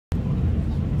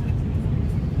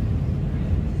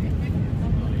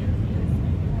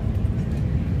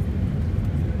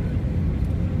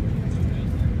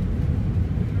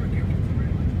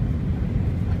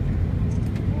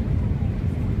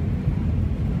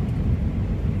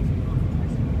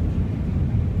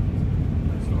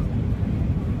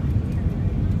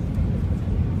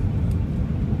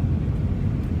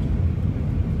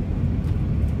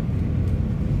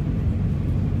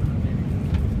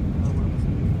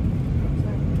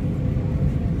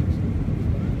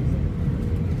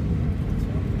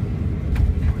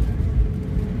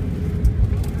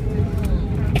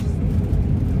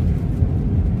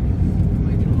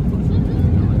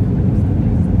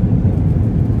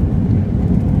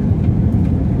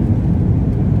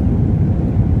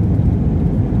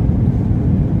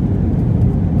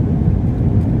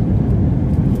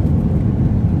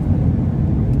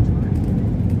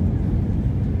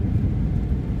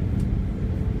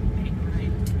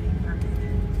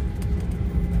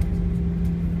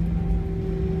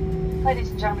Ladies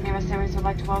and gentlemen, U.S. Airways would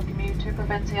like to welcome you to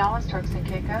Providenciales Turks and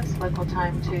Caicos, local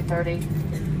time 2:30.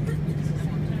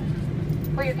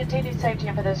 For your continued safety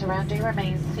and for those around you,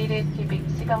 remain seated, keeping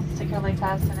seatbelts securely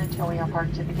fastened until we are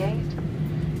parked at the gate.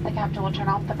 The captain will turn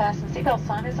off the fasten seatbelt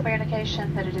sign as a mere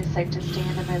indication that it is safe to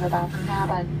stand and move about the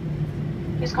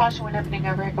cabin. Use caution when opening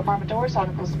overhead compartment doors.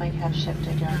 Articles may have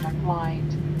shifted during the flight.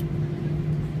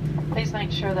 Please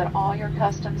make sure that all your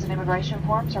customs and immigration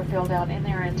forms are filled out in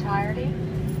their entirety.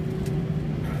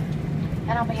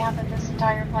 And on behalf of this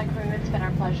entire flight crew, it's been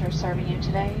our pleasure serving you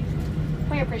today.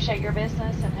 We appreciate your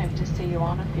business and hope to see you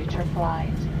on a future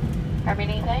flight. Our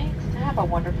many thanks, and have a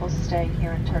wonderful stay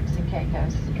here in Turks and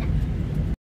Caicos.